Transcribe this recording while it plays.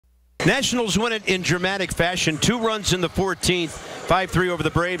Nationals win it in dramatic fashion. 2 runs in the 14th, 5-3 over the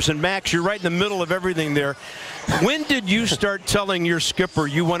Braves. And Max, you're right in the middle of everything there. When did you start telling your skipper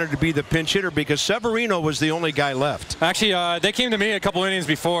you wanted to be the pinch hitter? Because Severino was the only guy left. Actually, they came to me a couple innings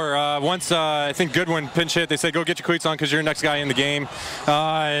before. Once I think Goodwin pinch hit, they said, go get your cleats on because you're the next guy in the game.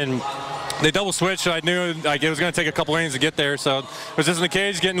 And they double switched. So I knew like, it was going to take a couple innings to get there. So I was just in the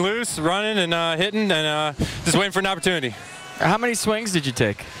cage, getting loose, running and hitting, and just waiting for an opportunity. How many swings did you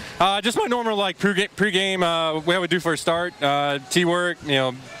take? Just my normal like pre-game what I would do for a start, T-work, you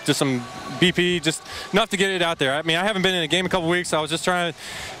know, just some BP, just enough to get it out there. I mean, I haven't been in a game a couple weeks, so I was just trying to,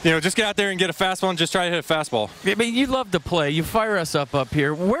 you know, just get out there and get a fastball and just try to hit a fastball. I mean, you love to play. You fire us up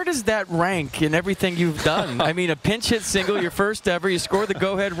here. Where does that rank in everything you've done? I mean, a pinch hit single, your first ever. You score the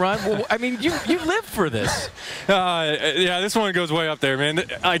go-ahead run. Well, I mean, you live for this. Yeah, this one goes way up there, man.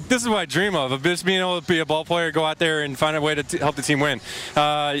 This is what I dream of just being able to be a ball player, go out there and find a way to help the team win.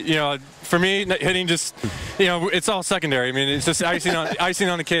 You know, for me, hitting just, you know, it's all secondary. I mean, it's just icing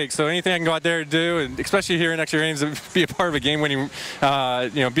on the cake. So anything I can go out there to do, and especially here in extra innings, be a part of a game-winning, you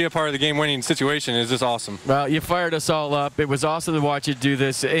know, be a part of the game-winning situation is just awesome. Well, you fired us all up. It was awesome to watch you do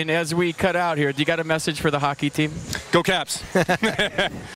this. And as we cut out here, do you got a message for the hockey team? Go Caps.